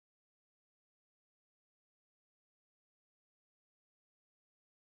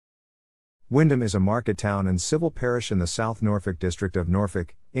Wymondham is a market town and civil parish in the South Norfolk district of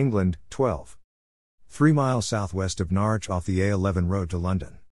Norfolk, England, 12. 3 miles southwest of Norwich off the A11 road to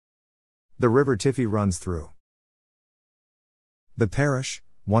London. The River Tiffey runs through. The parish,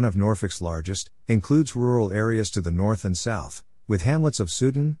 one of Norfolk's largest, includes rural areas to the north and south, with hamlets of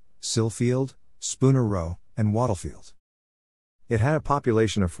Suton, Silfield, Row and Wattlefield. It had a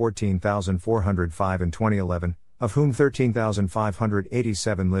population of 14,405 in 2011, of whom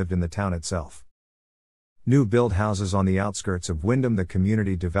 13,587 lived in the town itself. New build houses on the outskirts of Wymondham. The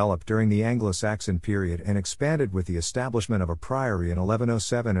community developed during the Anglo-Saxon period and expanded with the establishment of a priory in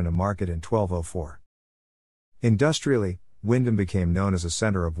 1107 and a market in 1204. Industrially, Wymondham became known as a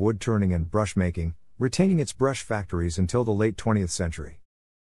center of woodturning and brush making, retaining its brush factories until the late 20th century.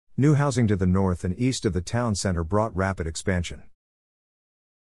 New housing to the north and east of the town center brought rapid expansion.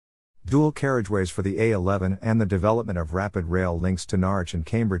 Dual carriageways for the A11 and the development of rapid rail links to Norwich and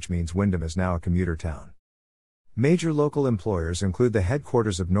Cambridge means Wymondham is now a commuter town. Major local employers include the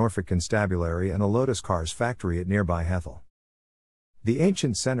headquarters of Norfolk Constabulary and a Lotus Cars factory at nearby Hethel. The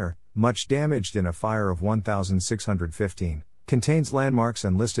ancient centre, much damaged in a fire of 1615, contains landmarks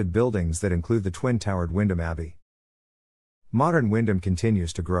and listed buildings that include the twin-towered Wymondham Abbey. Modern Wymondham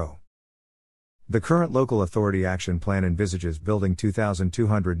continues to grow. The current local authority action plan envisages building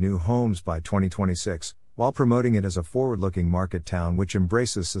 2,200 new homes by 2026, while promoting it as a forward-looking market town which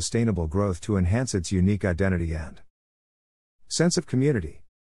embraces sustainable growth to enhance its unique identity and sense of community.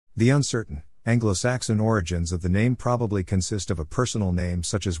 The uncertain, Anglo-Saxon origins of the name probably consist of a personal name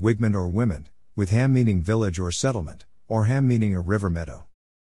such as Wigmund or Wymond, with ham meaning village or settlement, or ham meaning a river meadow.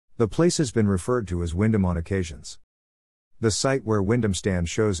 The place has been referred to as Wymondham on occasions. The site where Wymondham stands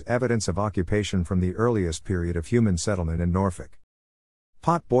shows evidence of occupation from the earliest period of human settlement in Norfolk.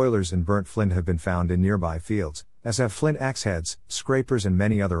 Pot boilers and burnt flint have been found in nearby fields, as have flint axe heads, scrapers and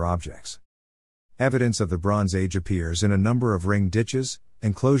many other objects. Evidence of the Bronze Age appears in a number of ring ditches,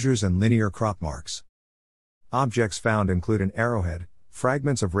 enclosures and linear crop marks. Objects found include an arrowhead,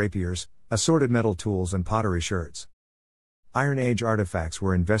 fragments of rapiers, assorted metal tools and pottery sherds. Iron Age artifacts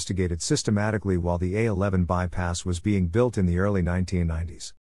were investigated systematically while the A11 bypass was being built in the early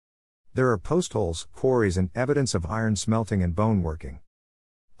 1990s. There are post holes, quarries and evidence of iron smelting and bone working.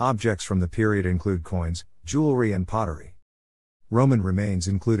 Objects from the period include coins, jewelry and pottery. Roman remains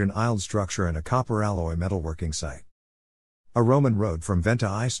include an aisled structure and a copper alloy metalworking site. A Roman road from Venta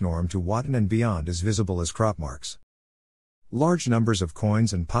Eisnorm to Wotton and beyond is visible as crop marks. Large numbers of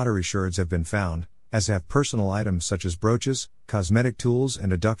coins and pottery sherds have been found, as have personal items such as brooches, cosmetic tools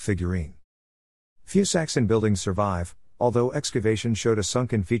and a duck figurine. Few Saxon buildings survive, although excavation showed a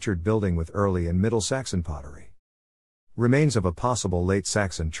sunken featured building with early and Middle Saxon pottery. Remains of a possible late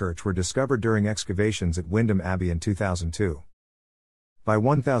Saxon church were discovered during excavations at Wymondham Abbey in 2002. By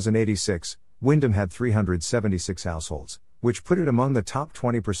 1086, Wymondham had 376 households, which put it among the top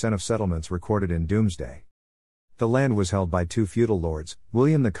 20% of settlements recorded in Domesday. The land was held by two feudal lords,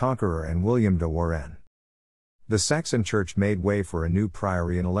 William the Conqueror and William de Warenne. The Saxon church made way for a new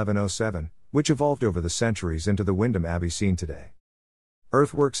priory in 1107, which evolved over the centuries into the Wymondham Abbey seen today.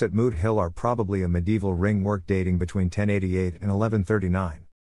 Earthworks at Moot Hill are probably a medieval ring work dating between 1088 and 1139.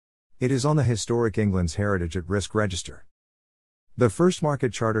 It is on the Historic England's Heritage at Risk Register. The first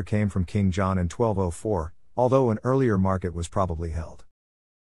market charter came from King John in 1204, although an earlier market was probably held.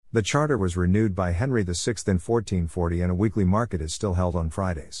 The charter was renewed by Henry VI in 1440 and a weekly market is still held on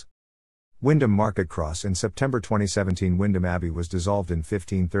Fridays. Wymondham Market Cross in September 2017. Wymondham Abbey was dissolved in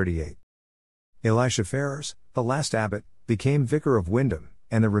 1538. Elisha Ferrers, the last abbot, became vicar of Wymondham,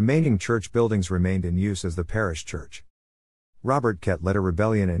 and the remaining church buildings remained in use as the parish church. Robert Kett led a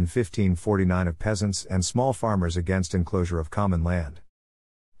rebellion in 1549 of peasants and small farmers against enclosure of common land.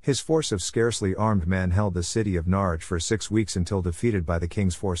 His force of scarcely armed men held the city of Norwich for 6 weeks until defeated by the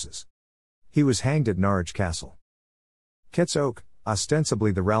king's forces. He was hanged at Norwich Castle. Kett's Oak,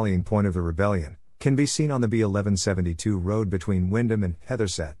 ostensibly the rallying point of the rebellion, can be seen on the B1172 road between Wymondham and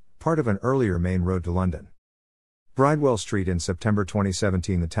Heatherset, part of an earlier main road to London. Bridewell Street in September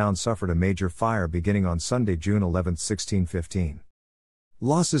 2017. The town suffered a major fire beginning on Sunday, June 11, 1615.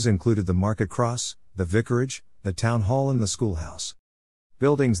 Losses included the market cross, the vicarage, the town hall and the schoolhouse.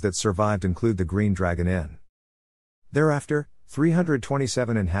 Buildings that survived include the Green Dragon Inn. Thereafter,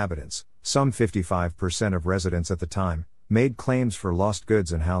 327 inhabitants, some 55% of residents at the time, made claims for lost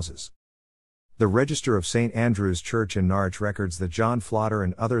goods and houses. The Register of St. Andrew's Church in Norwich records that John Flotter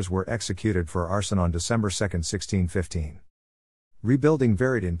and others were executed for arson on December 2, 1615. Rebuilding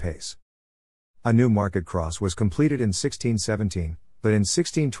varied in pace. A new market cross was completed in 1617, but in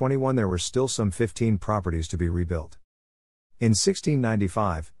 1621 there were still some 15 properties to be rebuilt. In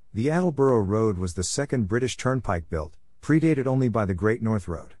 1695, The Attleborough Road was the second British turnpike built, predated only by the Great North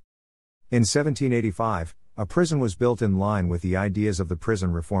Road. In 1785, a prison was built in line with the ideas of the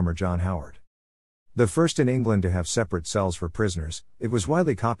prison reformer John Howard. The first in England to have separate cells for prisoners, it was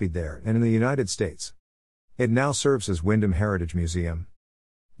widely copied there and in the United States. It now serves as Wymondham Heritage Museum.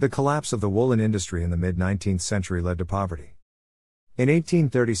 The collapse of the woolen industry in the mid-19th century led to poverty. In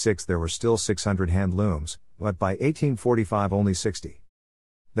 1836 there were still 600 hand looms, but by 1845 only 60.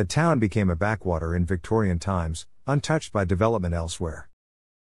 The town became a backwater in Victorian times, untouched by development elsewhere.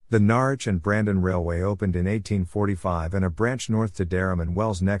 The Norwich and Brandon Railway opened in 1845 and a branch north to Durham and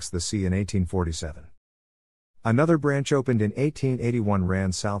Wells next the sea in 1847. Another branch opened in 1881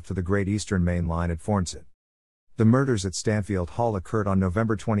 ran south to the Great Eastern Main Line at Fornsett. The murders at Stanfield Hall occurred on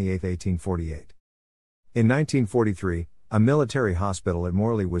November 28, 1848. In 1943, a military hospital at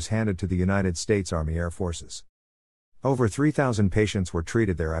Morley was handed to the United States Army Air Forces. Over 3,000 patients were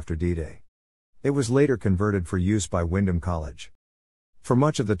treated there after D-Day. It was later converted for use by Wymondham College. For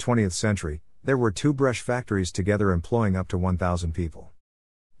much of the 20th century, there were two brush factories together employing up to 1,000 people.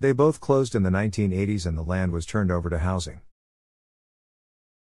 They both closed in the 1980s and the land was turned over to housing.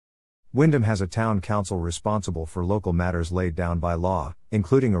 Wymondham has a town council responsible for local matters laid down by law,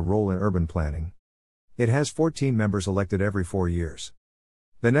 including a role in urban planning. It has 14 members elected every 4 years.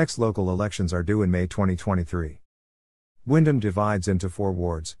 The next local elections are due in May 2023. Wymondham divides into 4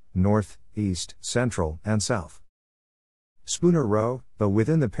 wards: North, East, Central, and South. Spooner Row, though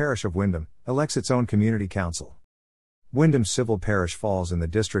within the parish of Wymondham, elects its own community council. Wymondham civil parish falls in the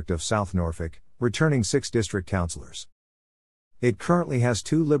district of South Norfolk, returning 6 district councillors. It currently has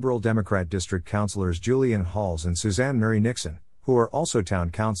 2 Liberal Democrat district councillors, Julian Halls and Suzanne Murray Nixon, who are also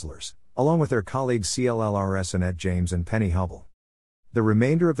town councillors, along with their colleagues CLLRS Annette James and Penny Hubble. The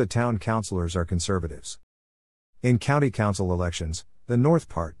remainder of the town councillors are Conservatives. In county council elections, the north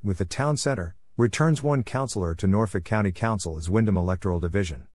part, with the town centre, returns 1 councillor to Norfolk County Council as Wymondham electoral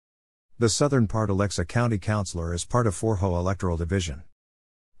division. The southern part elects a county councillor as part of Forho electoral division.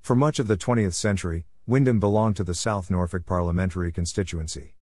 For much of the 20th century, Wymondham belonged to the South Norfolk parliamentary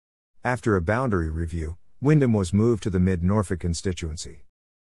constituency. After a boundary review, Wymondham was moved to the Mid-Norfolk constituency.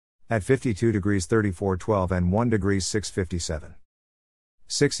 At 52 degrees 34 12 and 1 degrees 657.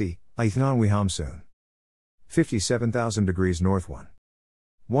 60, Aithnan Wihamsoon. 57,000 degrees north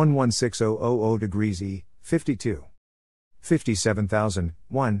 1.116000 degrees E, 52. 57,000,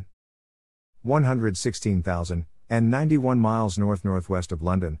 116,000, and 91 miles north-northwest of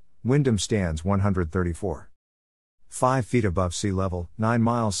London, Wymondham stands 134.5 feet above sea level, 9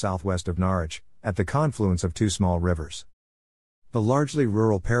 miles southwest of Norwich, at the confluence of 2 small rivers. The largely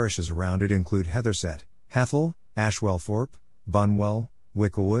rural parishes around it include Heatherset, Hathel, Ashwellthorpe, Bunwell,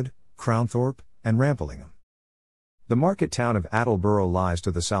 Wicklewood, Crownthorpe, and Ramplingham. The market town of Attleborough lies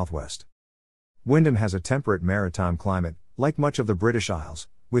to the southwest. Wymondham has a temperate maritime climate, like much of the British Isles,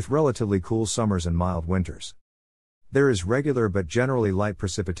 with relatively cool summers and mild winters. There is regular but generally light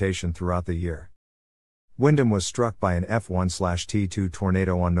precipitation throughout the year. Wymondham was struck by an F1/T2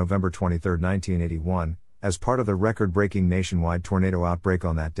 tornado on November 23, 1981, as part of the record-breaking nationwide tornado outbreak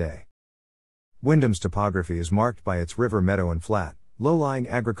on that day. Wymondham's topography is marked by its river meadow and flat, low-lying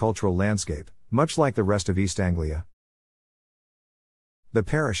agricultural landscape, much like the rest of East Anglia. The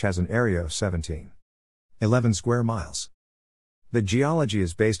parish has an area of 17.11 square miles. The geology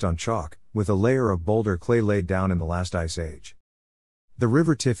is based on chalk, with a layer of boulder clay laid down in the last ice age. The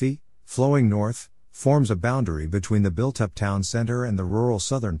River Tiffey, flowing north, forms a boundary between the built-up town centre and the rural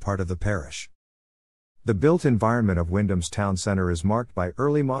southern part of the parish. The built environment of Wymondham's town centre is marked by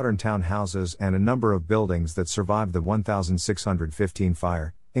early modern town houses and a number of buildings that survived the 1615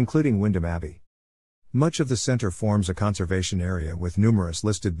 fire, including Wymondham Abbey. Much of the centre forms a conservation area with numerous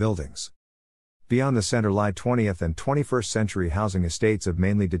listed buildings. Beyond the centre lie 20th and 21st century housing estates of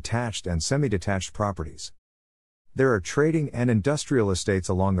mainly detached and semi-detached properties. There are trading and industrial estates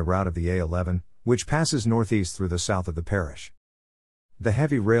along the route of the A11, which passes northeast through the south of the parish. The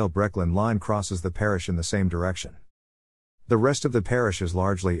heavy rail Brecklin line crosses the parish in the same direction. The rest of the parish is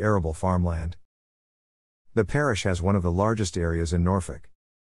largely arable farmland. The parish has one of the largest areas in Norfolk.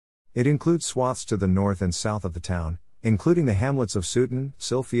 It includes swaths to the north and south of the town, including the hamlets of Suton,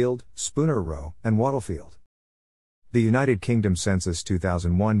 Silfield, Spooner Row, and Wattlefield. The United Kingdom Census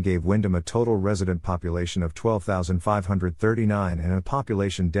 2001 gave Wymondham a total resident population of 12,539 and a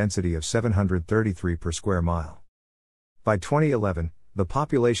population density of 733 per square mile. By 2011, the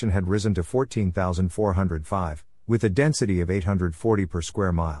population had risen to 14,405, with a density of 840 per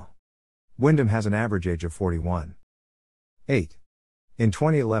square mile. Wymondham has an average age of 41.8. In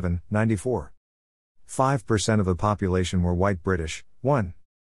 2011, 94.5% of the population were white British, 1.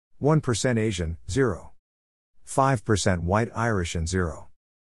 1% Asian, 0.5% white Irish and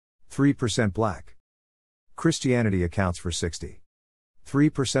 0.3% black. Christianity accounts for 63%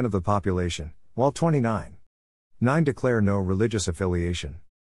 of the population, while 29.9% declare no religious affiliation.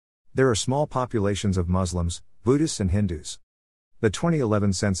 There are small populations of Muslims, Buddhists and Hindus. The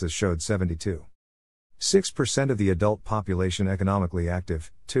 2011 census showed 72.6% of the adult population economically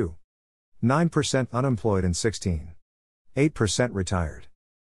active, 2.9% unemployed and 16.8% retired.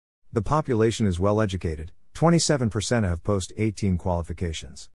 The population is well educated, 27% have post-18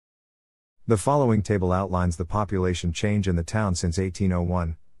 qualifications. The following table outlines the population change in the town since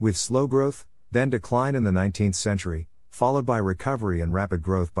 1801, with slow growth, then decline in the 19th century, followed by recovery and rapid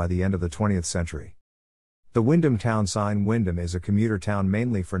growth by the end of the 20th century. The ʻwɪndəm town sign. Wymondham is a commuter town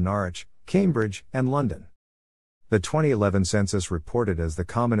mainly for Norwich, Cambridge, and London. The 2011 census reported as the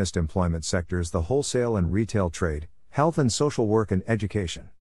commonest employment sectors the wholesale and retail trade, health and social work and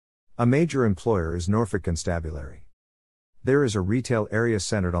education. A major employer is Norfolk Constabulary. There is a retail area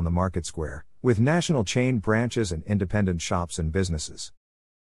centered on the market square, with national chain branches and independent shops and businesses.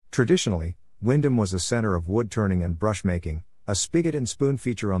 Traditionally, Wymondham was a center of woodturning and brush making, a spigot and spoon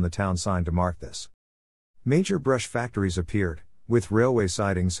feature on the town sign to mark this. Major brush factories appeared, with railway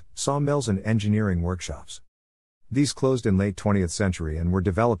sidings, sawmills and engineering workshops. These closed in late 20th century and were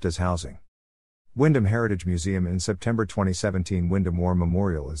developed as housing. Wymondham Heritage Museum. In September 2017, Wymondham War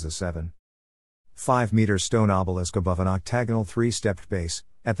Memorial is a 7.5-meter stone obelisk above an octagonal three-stepped base,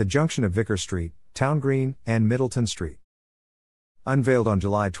 at the junction of Vicar Street, Town Green, and Middleton Street. Unveiled on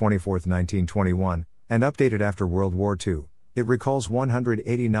July 24, 1921, and updated after World War II, it recalls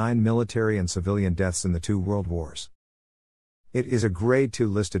 189 military and civilian deaths in the two world wars. It is a Grade II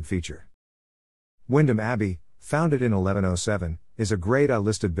listed feature. Wymondham Abbey, founded in 1107, is a Grade I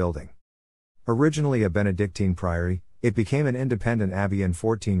listed building. Originally a Benedictine priory, it became an independent abbey in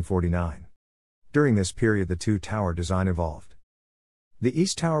 1449. During this period the two-tower design evolved. The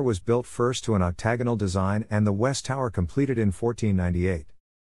East Tower was built first to an octagonal design and the West Tower completed in 1498.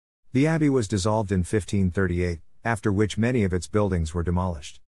 The abbey was dissolved in 1538, after which many of its buildings were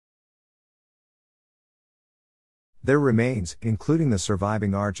demolished. Their remains, including the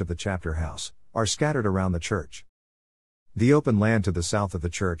surviving arch of the chapter house, are scattered around the church. The open land to the south of the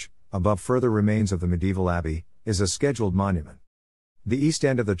church, above further remains of the medieval abbey, is a scheduled monument. The east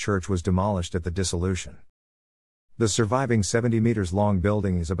end of the church was demolished at the dissolution. The surviving 70 meters long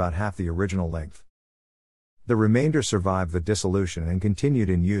building is about half the original length. The remainder survived the dissolution and continued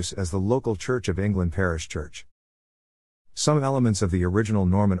in use as the local Church of England parish church. Some elements of the original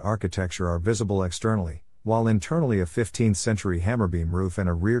Norman architecture are visible externally, while internally a 15th century hammerbeam roof and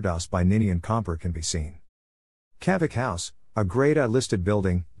a reredos by Ninian Comper can be seen. Cavic House, a Grade I listed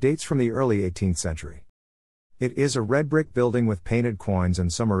building, dates from the early 18th century. It is a red brick building with painted quoins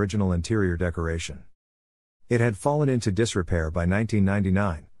and some original interior decoration. It had fallen into disrepair by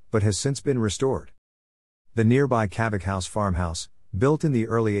 1999, but has since been restored. The nearby Cavic House farmhouse, built in the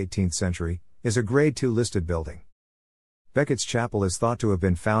early 18th century, is a Grade II listed building. Becket's Chapel is thought to have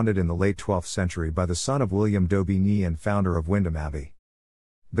been founded in the late 12th century by the son of William d'Aubigny and founder of Wymondham Abbey.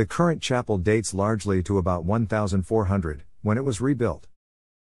 The current chapel dates largely to about 1400, when it was rebuilt.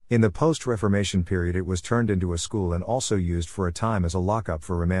 In the post-Reformation period it was turned into a school and also used for a time as a lockup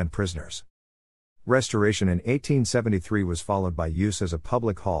for remand prisoners. Restoration in 1873 was followed by use as a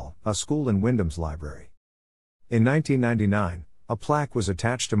public hall, a school and Wymondham's library. In 1999, a plaque was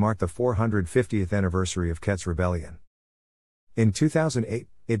attached to mark the 450th anniversary of Kett's Rebellion. In 2008,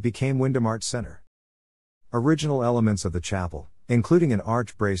 it became Wymondham Arts Centre. Original elements of the chapel, including an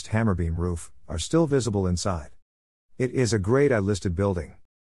arch-braced hammerbeam roof, are still visible inside. It is a Grade I listed building.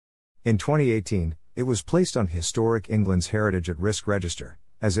 In 2018, it was placed on Historic England's Heritage at Risk Register,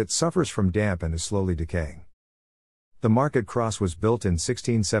 as it suffers from damp and is slowly decaying. The Market Cross was built in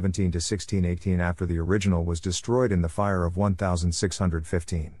 1617 to 1618 after the original was destroyed in the fire of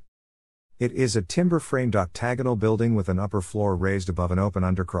 1615. It is a timber-framed octagonal building with an upper floor raised above an open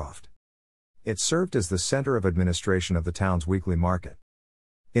undercroft. It served as the center of administration of the town's weekly market.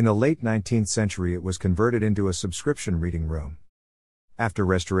 In the late 19th century it was converted into a subscription reading room. After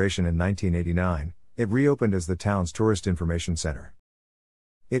restoration in 1989, it reopened as the town's tourist information center.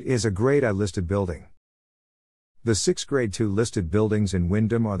 It is a Grade I listed building. The 6 Grade II listed buildings in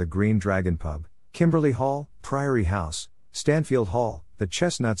Wymondham are the Green Dragon Pub, Kimberley Hall, Priory House, Stanfield Hall, the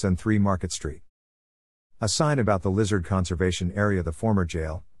Chestnuts and 3 Market Street. A sign about the lizard conservation area, the former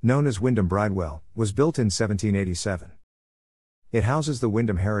jail, known as Wymondham Bridewell, was built in 1787. It houses the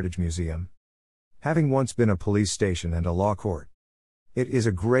Wymondham Heritage Museum, having once been a police station and a law court. It is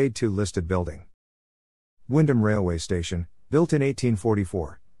a Grade II listed building. Wymondham Railway Station, built in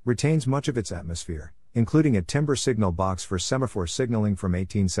 1844, retains much of its atmosphere, including a timber signal box for semaphore signaling from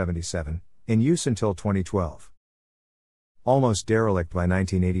 1877, in use until 2012. Almost derelict by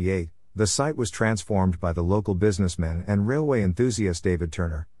 1988, the site was transformed by the local businessman and railway enthusiast David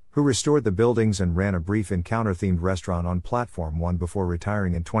Turner, who restored the buildings and ran a brief encounter-themed restaurant on Platform 1 before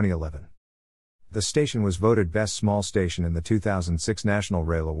retiring in 2011. The station was voted Best Small Station in the 2006 National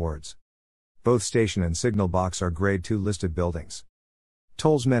Rail Awards. Both station and signal box are Grade 2 listed buildings.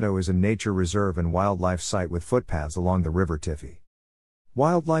 Tolls Meadow is a nature reserve and wildlife site with footpaths along the River Tiffey.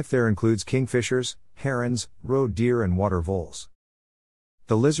 Wildlife there includes kingfishers, herons, roe deer and water voles.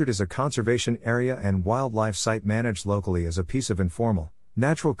 The Lizard is a conservation area and wildlife site managed locally as a piece of informal,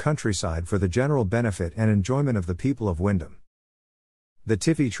 natural countryside for the general benefit and enjoyment of the people of Wymondham. The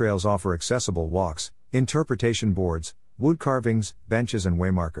Tiffey trails offer accessible walks, interpretation boards, wood carvings, benches and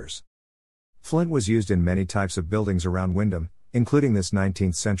waymarkers. Flint was used in many types of buildings around Wymondham, including this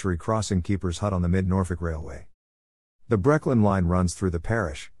 19th century crossing keeper's hut on the Mid-Norfolk Railway. The Brecon line runs through the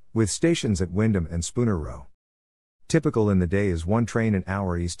parish, with stations at Wymondham and Spooner Row. Typical in the day is one train an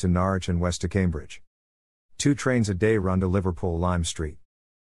hour east to Norwich and west to Cambridge. 2 trains a day run to Liverpool Lime Street.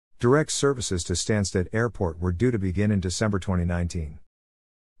 Direct services to Stansted Airport were due to begin in December 2019.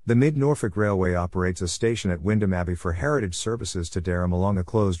 The Mid-Norfolk Railway operates a station at Wymondham Abbey for heritage services to Durham along a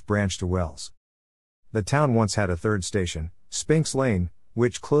closed branch to Wells. The town once had a third station, Spinks Lane,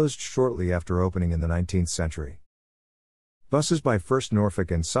 which closed shortly after opening in the 19th century. Buses by First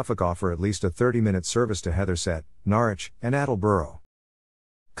Norfolk and Suffolk offer at least a 30-minute service to Heatherset, Norwich, and Attleborough.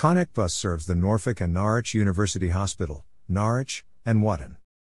 Connect Bus serves the Norfolk and Norwich University Hospital, Norwich, and Wotton.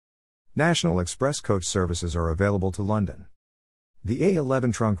 National Express coach services are available to London. The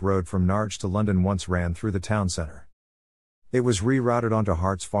A11 trunk road from Norwich to London once ran through the town centre. It was rerouted onto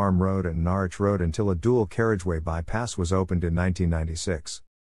Harts Farm Road and Norwich Road until a dual carriageway bypass was opened in 1996.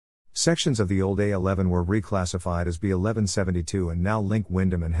 Sections of the old A11 were reclassified as B1172 and now link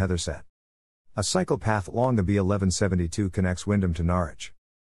Wymondham and Heatherset. A cycle path along the B1172 connects Wymondham to Norwich.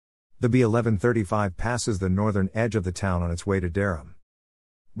 The B1135 passes the northern edge of the town on its way to Durham.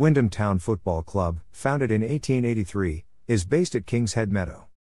 Wymondham Town Football Club, founded in 1883, is based at King's Head Meadow.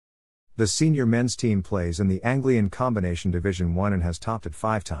 The senior men's team plays in the Anglian Combination Division 1 and has topped it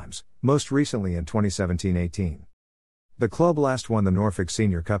 5 times, most recently in 2017-18. The club last won the Norfolk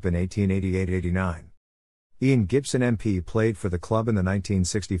Senior Cup in 1888-89. Ian Gibson MP played for the club in the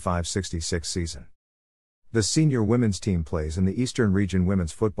 1965-66 season. The senior women's team plays in the Eastern Region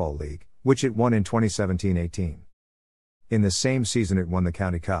Women's Football League, which it won in 2017-18. In the same season it won the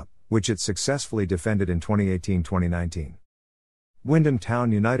County Cup, which it successfully defended in 2018-2019. Wymondham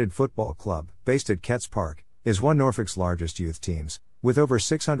Town United Football Club, based at Ketts Park, is one of Norfolk's largest youth teams, with over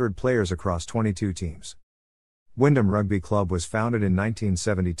 600 players across 22 teams. Wymondham Rugby Club was founded in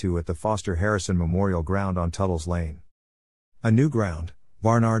 1972 at the Foster Harrison Memorial Ground on Tuttle's Lane. A new ground,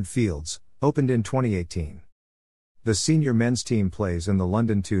 Barnard Fields, opened in 2018. The senior men's team plays in the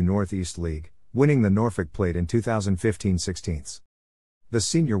London 2 North East League, winning the Norfolk Plate in 2015-16. The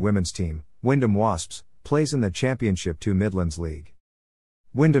senior women's team, Wymondham Wasps, plays in the Championship 2 Midlands League.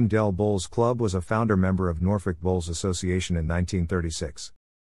 Wymondham Dell Bowls Club was a founder member of Norfolk Bowls Association in 1936.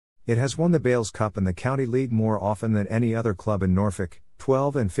 It has won the Bales Cup and the County League more often than any other club in Norfolk,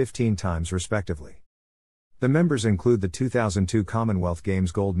 12 and 15 times respectively. The members include the 2002 Commonwealth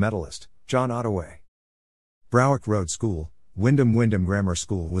Games gold medalist, John Ottaway. Browick Road School, Wymondham Grammar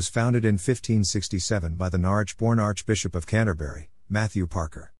School was founded in 1567 by the Norwich-born Archbishop of Canterbury, Matthew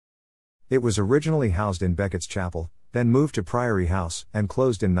Parker. It was originally housed in Beckett's Chapel, then moved to Priory House, and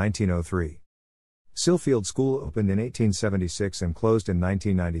closed in 1903. Silfield School opened in 1876 and closed in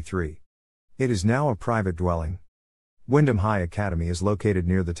 1993. It is now a private dwelling. Wymondham High Academy is located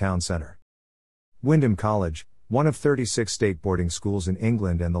near the town centre. Wymondham College, one of 36 state boarding schools in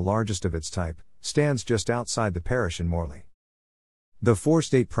England and the largest of its type, stands just outside the parish in Morley. The 4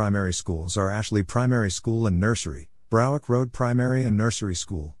 state primary schools are Ashley Primary School and Nursery, Browick Road Primary and Nursery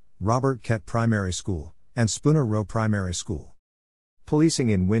School, Robert Kett Primary School, and Spooner Row Primary School. Policing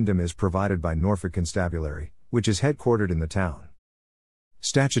in Wymondham is provided by Norfolk Constabulary, which is headquartered in the town.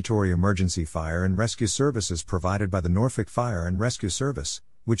 Statutory emergency fire and rescue services provided by the Norfolk Fire and Rescue Service,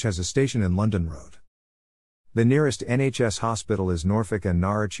 which has a station in London Road. The nearest NHS hospital is Norfolk and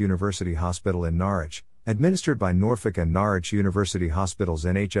Norwich University Hospital in Norwich, administered by Norfolk and Norwich University Hospitals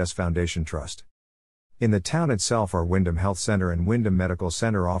NHS Foundation Trust. In the town itself are Wymondham Health Centre and Wymondham Medical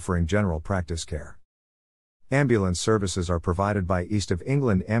Centre offering general practice care. Ambulance services are provided by East of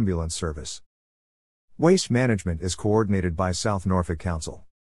England Ambulance Service. Waste management is coordinated by South Norfolk Council.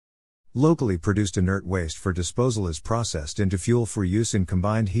 Locally produced inert waste for disposal is processed into fuel for use in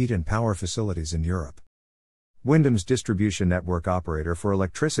combined heat and power facilities in Europe. ʻwɪndәm's distribution network operator for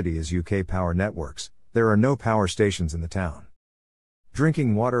electricity is UK Power Networks. There are no power stations in the town.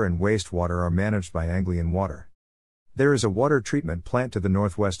 Drinking water and wastewater are managed by Anglian Water. There is a water treatment plant to the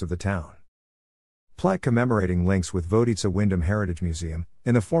northwest of the town. Plaque commemorating links with Wodice ʻwɪndəm Heritage Museum,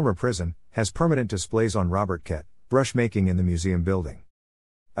 in the former prison, has permanent displays on Robert Kett, brush making in the museum building.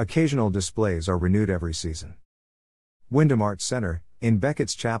 Occasional displays are renewed every season. Wymondham Arts Centre, in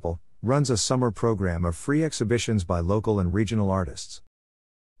Beckett's Chapel, runs a summer program of free exhibitions by local and regional artists.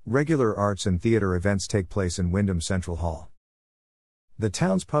 Regular arts and theatre events take place in Wymondham Central Hall. The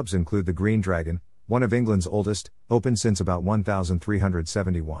town's pubs include the Green Dragon, one of England's oldest, open since about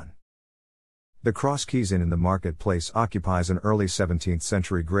 1371. The Cross Keys Inn in the marketplace occupies an early 17th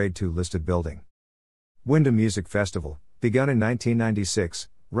century Grade II listed building. Wymondham Music Festival, begun in 1996,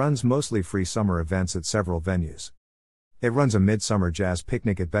 runs mostly free summer events at several venues. It runs a midsummer jazz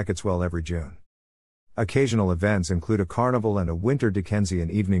picnic at Beckettswell every June. Occasional events include a carnival and a winter Dickensian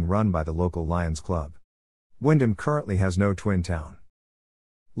evening run by the local Lions Club. Wymondham currently has no twin town.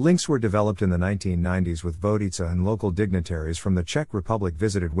 Links were developed in the 1990s with Wodice and local dignitaries from the Czech Republic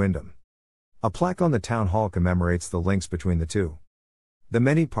visited Wymondham. A plaque on the town hall commemorates the links between the two. The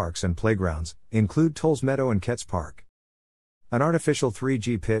many parks and playgrounds include Tolls Meadow and Ketts Park. An artificial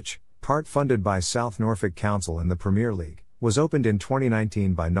 3G pitch, part funded by South Norfolk Council and the Premier League, was opened in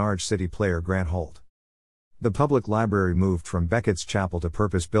 2019 by Norwich City player Grant Holt. The public library moved from Beckett's Chapel to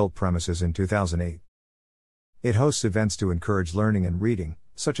purpose-built premises in 2008. It hosts events to encourage learning and reading,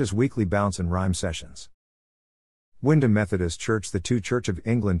 such as weekly bounce and rhyme sessions. Wymondham Methodist Church. The two Church of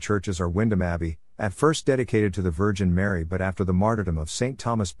England churches are Wymondham Abbey, at first dedicated to the Virgin Mary but after the martyrdom of St.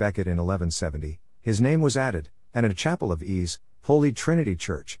 Thomas Becket in 1170, his name was added, and a chapel of ease, Holy Trinity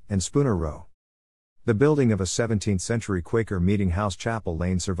Church, and Spooner Row. The building of a 17th century Quaker meeting house Chapel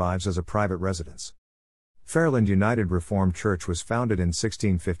Lane survives as a private residence. Fairland United Reformed Church was founded in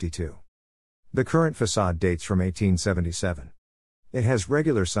 1652. The current facade dates from 1877. It has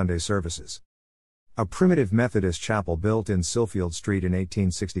regular Sunday services. A primitive Methodist chapel built in Silfield Street in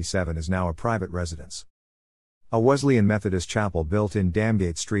 1867 is now a private residence. A Wesleyan Methodist chapel built in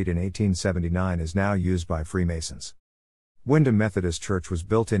Damgate Street in 1879 is now used by Freemasons. Wymondham Methodist Church was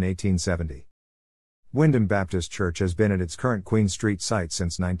built in 1870. Wymondham Baptist Church has been at its current Queen Street site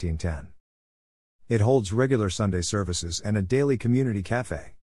since 1910. It holds regular Sunday services and a daily community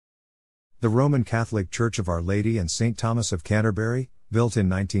cafe. The Roman Catholic Church of Our Lady and St. Thomas of Canterbury, built in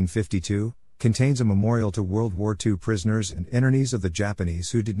 1952, contains a memorial to World War II prisoners and internees of the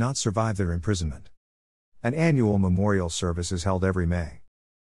Japanese who did not survive their imprisonment. An annual memorial service is held every May.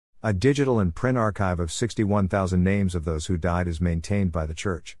 A digital and print archive of 61,000 names of those who died is maintained by the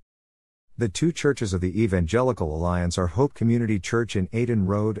church. The two churches of the Evangelical Alliance are Hope Community Church in Aiton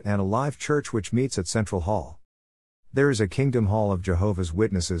Road and Alive Church, which meets at Central Hall. There is a Kingdom Hall of Jehovah's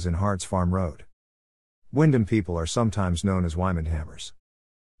Witnesses in Harts Farm Road. Wymondham people are sometimes known as Wymondhammers.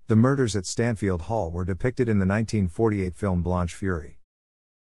 The murders at Stanfield Hall were depicted in the 1948 film Blanche Fury.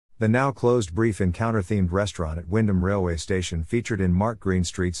 The now closed brief encounter-themed restaurant at Wymondham Railway Station featured in Mark Green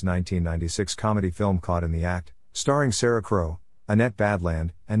Street's 1996 comedy film Caught in the Act, starring Sarah Crowe, Annette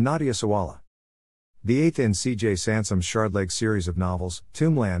Badland, and Nadia Sawalha. The eighth in C.J. Sansom's Shardleg series of novels,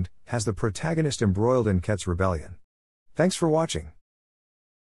 Tombland, has the protagonist embroiled in Kett's rebellion. Thanks for watching.